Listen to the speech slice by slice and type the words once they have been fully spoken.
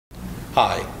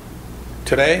Hi,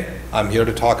 today I'm here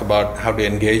to talk about how to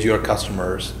engage your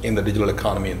customers in the digital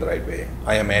economy in the right way.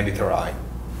 I am Andy Therai.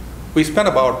 We spent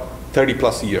about 30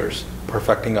 plus years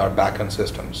perfecting our backend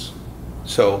systems.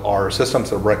 So our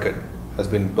systems of record has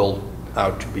been built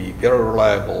out to be very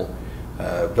reliable,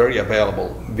 very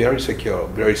available, very secure,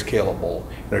 very scalable,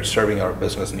 and it's serving our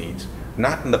business needs.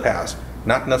 Not in the past,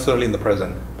 not necessarily in the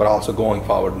present, but also going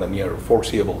forward in the near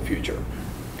foreseeable future.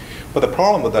 But the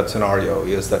problem with that scenario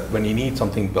is that when you need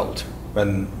something built,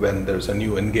 when there's a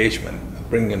new engagement,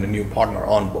 bringing in a new partner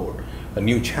on board, a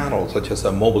new channel such as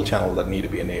a mobile channel that need to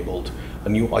be enabled, a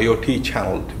new IoT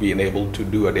channel to be enabled to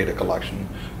do a data collection,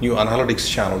 new analytics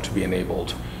channel to be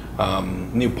enabled,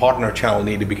 new partner channel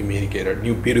need to be communicated,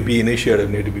 new B2B initiative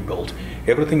need to be built.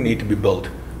 Everything need to be built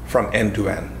from end to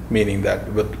end, meaning that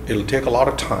it'll take a lot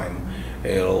of time.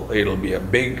 It'll be a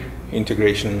big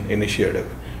integration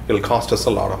initiative. It'll cost us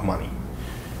a lot of money.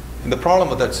 And the problem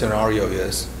with that scenario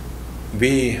is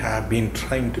we have been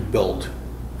trying to build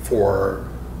for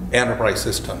enterprise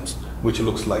systems, which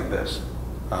looks like this,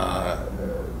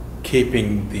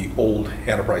 keeping the old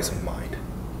enterprise in mind.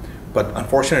 But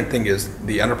unfortunate thing is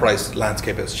the enterprise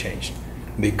landscape has changed.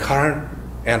 The current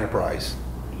enterprise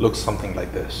looks something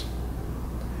like this.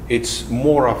 It's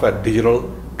more of a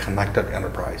digital connected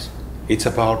enterprise. It's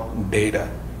about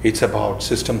data. It's about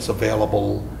systems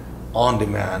available on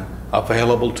demand,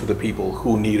 available to the people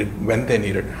who need it, when they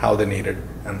need it, how they need it,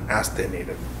 and as they need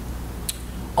it.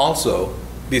 Also,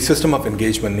 the system of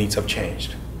engagement needs have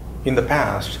changed. In the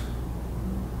past,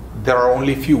 there are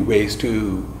only few ways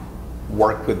to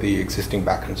work with the existing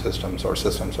backend systems or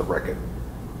systems of record.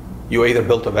 You either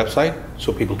built a website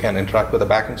so people can interact with the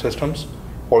backend systems,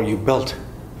 or you built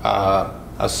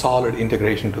a solid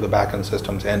integration to the backend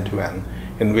systems end to end,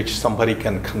 in which somebody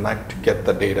can connect, get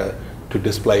the data to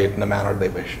display it in the manner they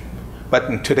wish. But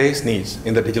in today's needs,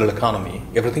 in the digital economy,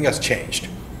 everything has changed.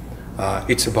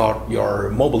 It's about your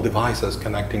mobile devices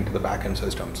connecting to the backend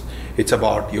systems. It's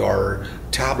about your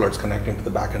tablets connecting to the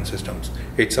backend systems.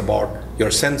 It's about your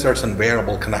sensors and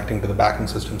wearable connecting to the backend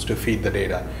systems to feed the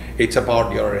data. It's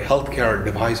about your healthcare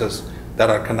devices that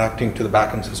are connecting to the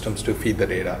backend systems to feed the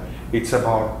data. It's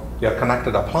about your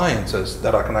connected appliances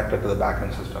that are connected to the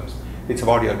backend systems. It's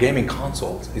about your gaming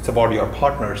consoles. It's about your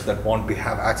partners that want to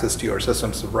have access to your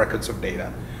systems of records of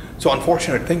data. So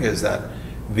unfortunate thing is that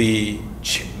the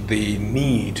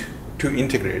need to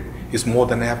integrate is more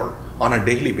than ever on a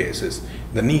daily basis.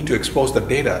 The need to expose the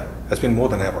data has been more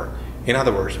than ever. In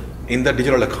other words, in the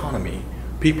digital economy,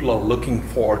 people are looking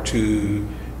to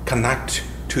connect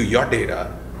to your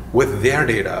data with their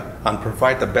data and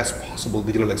provide the best possible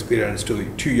digital experience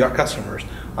to your customers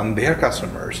and their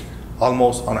customers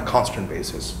almost on a constant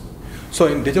basis. So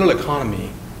in digital economy,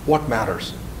 what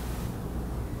matters?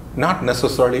 Not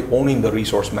necessarily owning the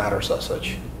resource matters as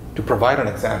such. To provide an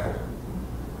example,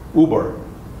 Uber,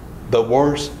 the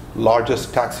world's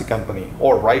largest taxi company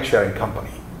or ride-sharing company,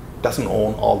 doesn't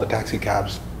own all the taxi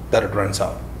cabs that it rents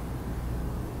out.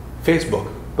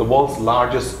 Facebook, the world's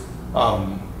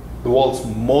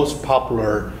most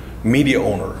popular media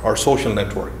owner or social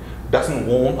network, doesn't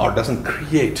own or doesn't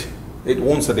create. It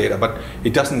owns the data, but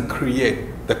it doesn't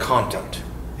create the content.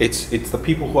 It's the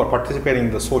people who are participating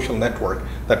in the social network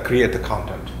that create the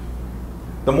content.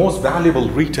 The most valuable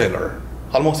retailer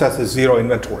almost has a zero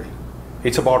inventory.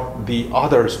 It's about the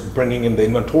others bringing in the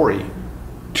inventory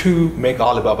to make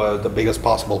Alibaba the biggest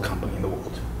possible company in the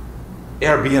world.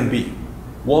 Airbnb,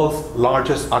 world's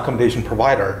largest accommodation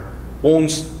provider,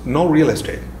 owns no real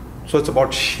estate. So it's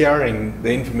about sharing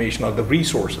the information or the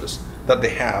resources that they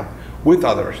have with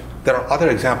others. There are other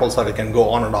examples that I can go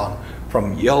on and on,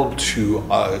 from Yelp to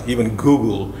even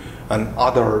Google and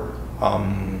other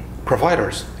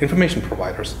providers, information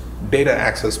providers, data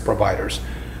access providers,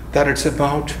 that it's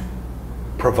about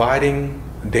providing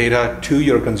data to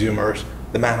your consumers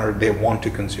the manner they want to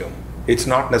consume. It's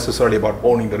not necessarily about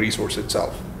owning the resource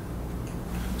itself.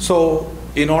 So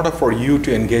in order for you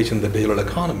to engage in the digital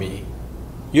economy,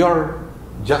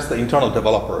 just the internal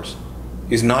developers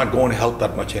is not going to help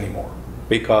that much anymore,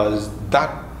 because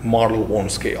that model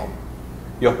won't scale.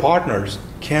 Your partners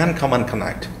can come and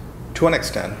connect to an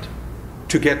extent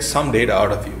to get some data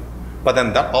out of you, but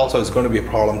then that also is going to be a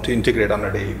problem to integrate on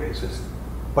a daily basis.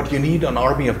 But you need an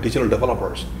army of digital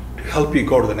developers to help you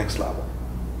go to the next level.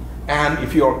 And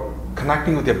if you're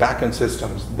connecting with your backend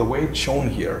systems, the way it's shown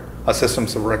here, as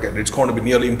systems of record, it's going to be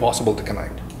nearly impossible to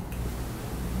connect.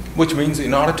 Which means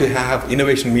in order to have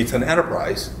innovation meets an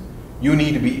enterprise, you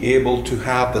need to be able to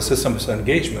have the systems of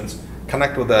engagements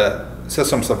connect with the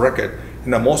systems of record in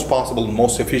the most possible,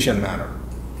 most efficient manner.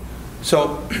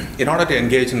 So in order to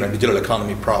engage in the digital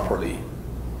economy properly,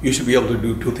 you should be able to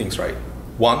do two things right.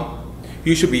 One,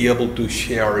 you should be able to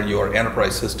share your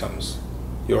enterprise systems,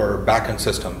 your backend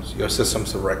systems, your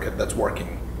systems of record that's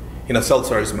working in a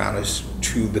self-service manner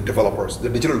to the developers, the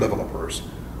digital developers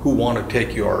who want to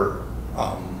take your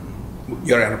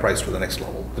enterprise to the next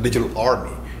level, the digital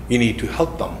army. You need to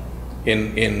help them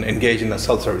in engage in a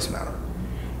self-service manner.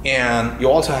 And you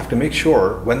also have to make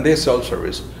sure when they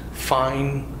self-service,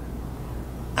 find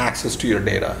access to your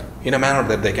data in a manner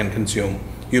that they can consume.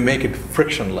 You make it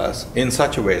frictionless in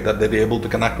such a way that they're able to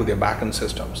connect with your backend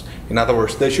systems. In other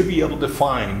words, they should be able to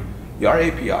find your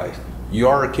APIs,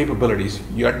 your capabilities,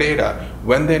 your data,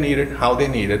 when they need it, how they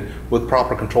need it, with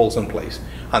proper controls in place.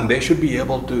 And they should be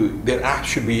able to, their apps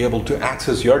should be able to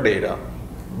access your data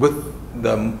with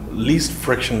the least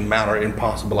friction manner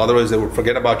possible. Otherwise, they would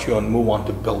forget about you and move on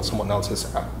to build someone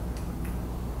else's app.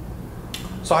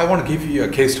 So I want to give you a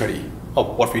case study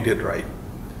of what we did right.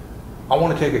 I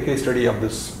want to take a case study of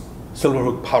this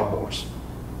Silverhook power boards.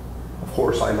 Of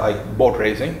course, I like boat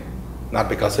racing, not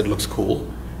because it looks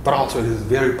cool, but also it is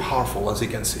very powerful, as you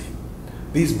can see.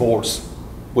 These boats,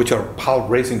 which are powered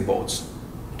racing boats,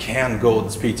 can go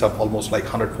the speeds of almost like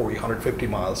 140, 150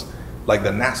 miles, like the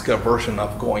NASCAR version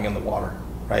of going in the water,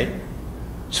 right?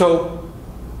 So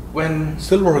when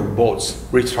Silverhook Boats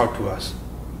reached out to us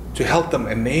to help them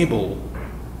enable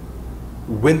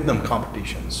Wyndham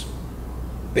competitions,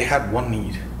 they had one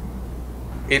need.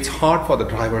 It's hard for the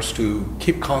drivers to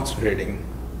keep concentrating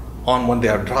on when they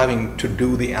are driving to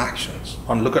do the actions,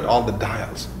 on look at all the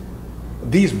dials.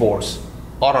 These boats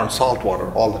are on salt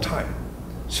water all the time.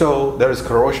 So there is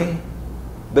corrosion,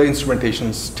 the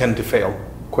instrumentations tend to fail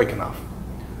quick enough.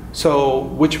 So,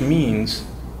 which means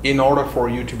in order for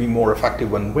you to be more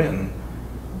effective and win,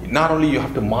 not only you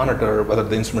have to monitor whether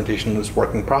the instrumentation is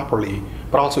working properly,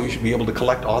 but also you should be able to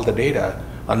collect all the data,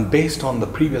 and based on the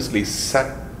previously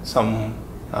set some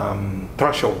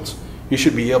thresholds, you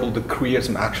should be able to create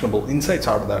some actionable insights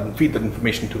out of that and feed that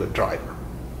information to the driver.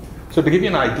 So to give you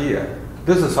an idea,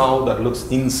 this is how that looks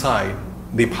inside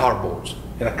the power boards.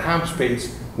 In a cramped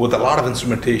space with a lot of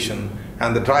instrumentation,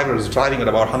 and the driver is driving at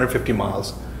about 150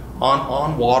 miles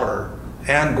on water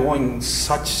and going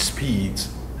such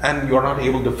speeds, and you're not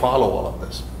able to follow all of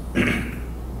this.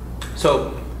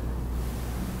 So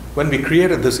when we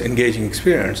created this engaging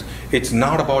experience, it's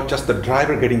not about just the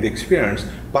driver getting the experience,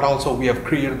 but also we have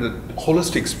created a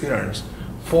holistic experience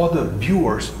for the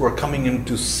viewers who are coming in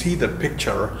to see the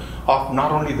picture of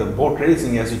not only the boat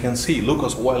racing. As you can see,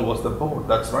 Lucas Oil was the boat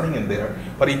that's running in there,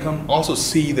 but you can also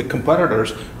see the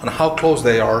competitors and how close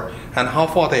they are and how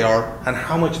far they are and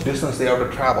how much distance they have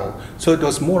to travel. So it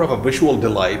was more of a visual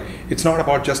delight. It's not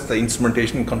about just the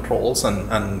instrumentation controls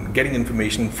and getting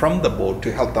information from the boat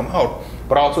to help them out,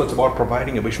 but also it's about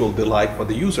providing a visual delight for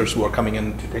the users who are coming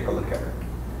in to take a look at it.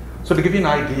 So to give you an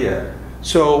idea,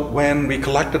 so when we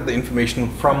collected the information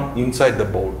from inside the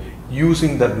boat,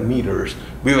 using the meters,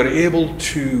 we were able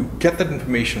to get that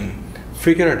information,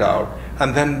 figure it out,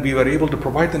 and then we were able to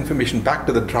provide the information back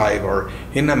to the driver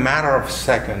in a matter of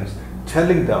seconds,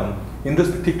 telling them, in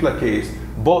this particular case,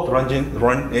 both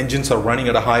engines are running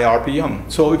at a high RPM.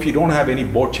 So if you don't have any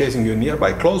boat chasing you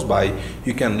nearby, close by,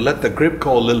 you can let the grip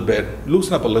go a little bit,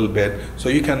 loosen up a little bit, so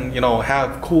you can,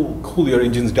 have cool your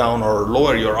engines down or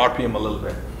lower your RPM a little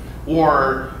bit.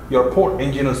 Or your port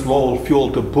engine is low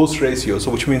fuel to boost ratio,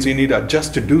 so which means you need to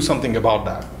adjust to do something about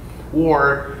that.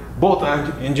 Or both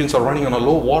engines are running on a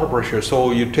low water pressure,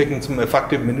 so you're taking some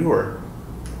effective manure.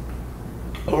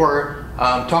 Or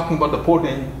talking about the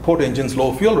port engine's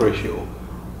low fuel ratio.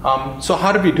 So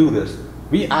how did we do this?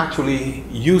 We actually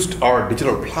used our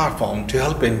digital platform to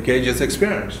help engage this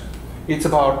experience. It's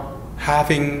about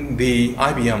having the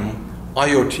IBM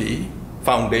IoT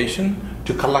foundation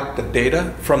to collect the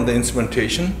data from the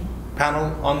instrumentation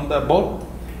panel on the boat.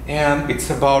 And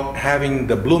it's about having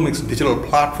the Bluemix digital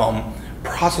platform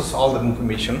process all that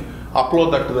information,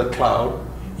 upload that to the cloud,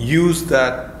 use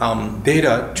that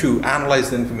data to analyze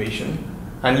the information,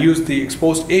 and use the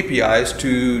exposed APIs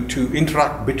to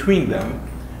interact between them.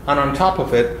 And on top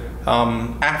of it,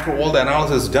 after all the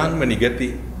analysis is done, when you get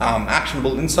the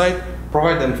actionable insight,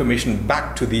 provide the information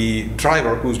back to the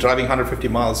driver who's driving 150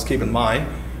 miles, keep in mind,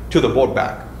 to the boat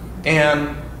back.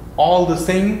 And all this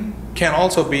thing can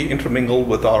also be intermingled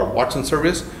with our Watson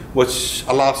service, which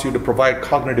allows you to provide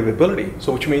cognitive ability.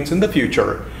 So which means in the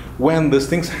future, when these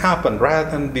things happen,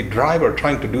 rather than the driver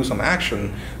trying to do some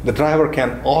action, the driver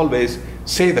can always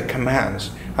say the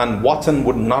commands, and Watson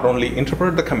would not only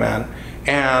interpret the command,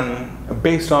 and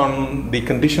based on the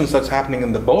conditions that's happening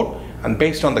in the boat, and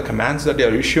based on the commands that they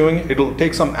are issuing, it'll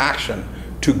take some action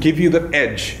to give you the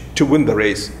edge to win the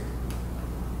race.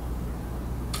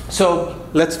 So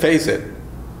let's face it,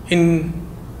 in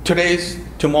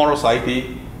tomorrow's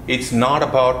IT, it's not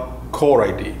about core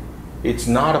IT. It's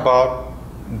not about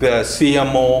the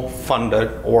CMO funded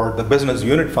or the business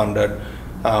unit funded,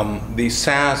 the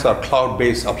SaaS or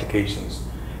cloud-based applications.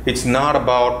 It's not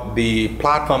about the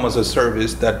platform as a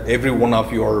service that every one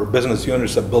of your business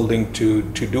units are building to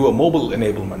do a mobile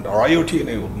enablement or IoT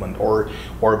enablement or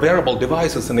wearable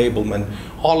devices enablement,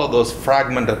 all of those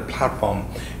fragmented platform.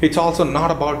 It's also not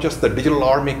about just the digital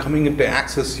army coming in to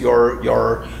access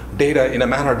your data in a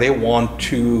manner they want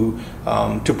to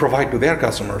provide to their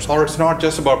customers. Or it's not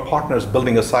just about partners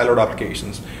building a siloed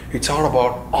applications. It's all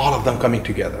about all of them coming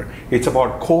together. It's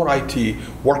about core IT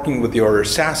working with your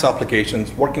SaaS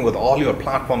applications, working with all your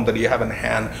platform that you have in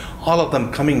hand, all of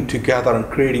them coming together and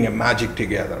creating a magic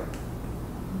together.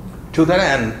 To that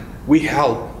end, we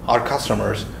help our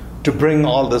customers to bring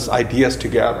all these ideas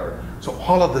together. So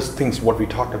all of these things, what we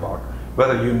talked about,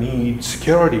 whether you need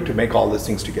security to make all these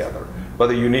things together,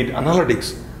 whether you need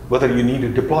analytics, whether you need to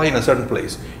deploy in a certain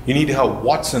place, you need to have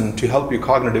Watson to help your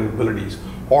cognitive abilities,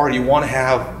 or you want to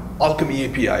have Alchemy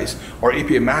APIs or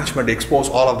API management to expose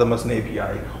all of them as an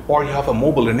API, or you have a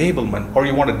mobile enablement, or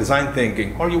you want a design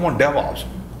thinking, or you want DevOps,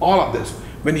 all of this.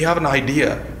 When you have an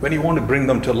idea, when you want to bring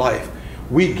them to life,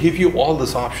 we give you all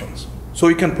these options. So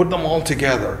you can put them all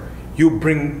together. You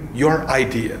bring your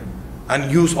idea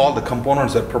and use all the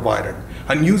components that are provided,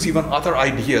 and use even other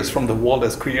ideas from the world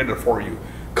has created for you.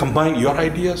 Combine your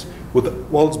ideas with the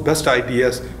world's best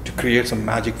ideas to create some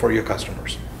magic for your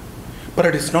customers. But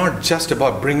it is not just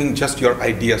about bringing just your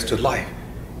ideas to life.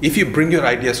 If you bring your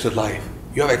ideas to life,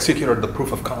 you have executed the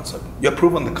proof of concept. You have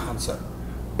proven the concept.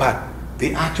 But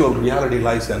the actual reality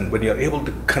lies in when you're able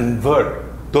to convert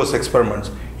those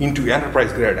experiments into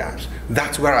enterprise-grade apps.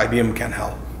 That's where IBM can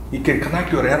help. It can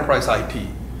connect your enterprise IT,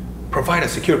 provide a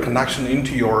secure connection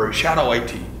into your shadow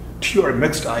IT, to your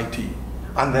mixed IT,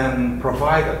 and then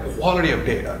provide a quality of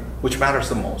data, which matters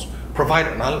the most. Provide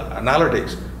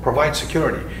analytics, provide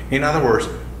security. In other words,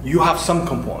 you have some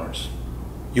components.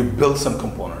 You build some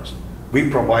components. We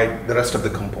provide the rest of the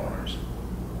components.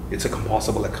 It's a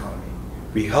composable economy.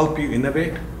 We help you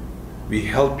innovate. We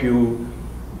help you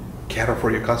cater for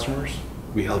your customers.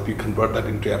 We help you convert that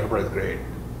into enterprise grade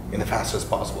in the fastest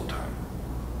possible time.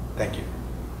 Thank you.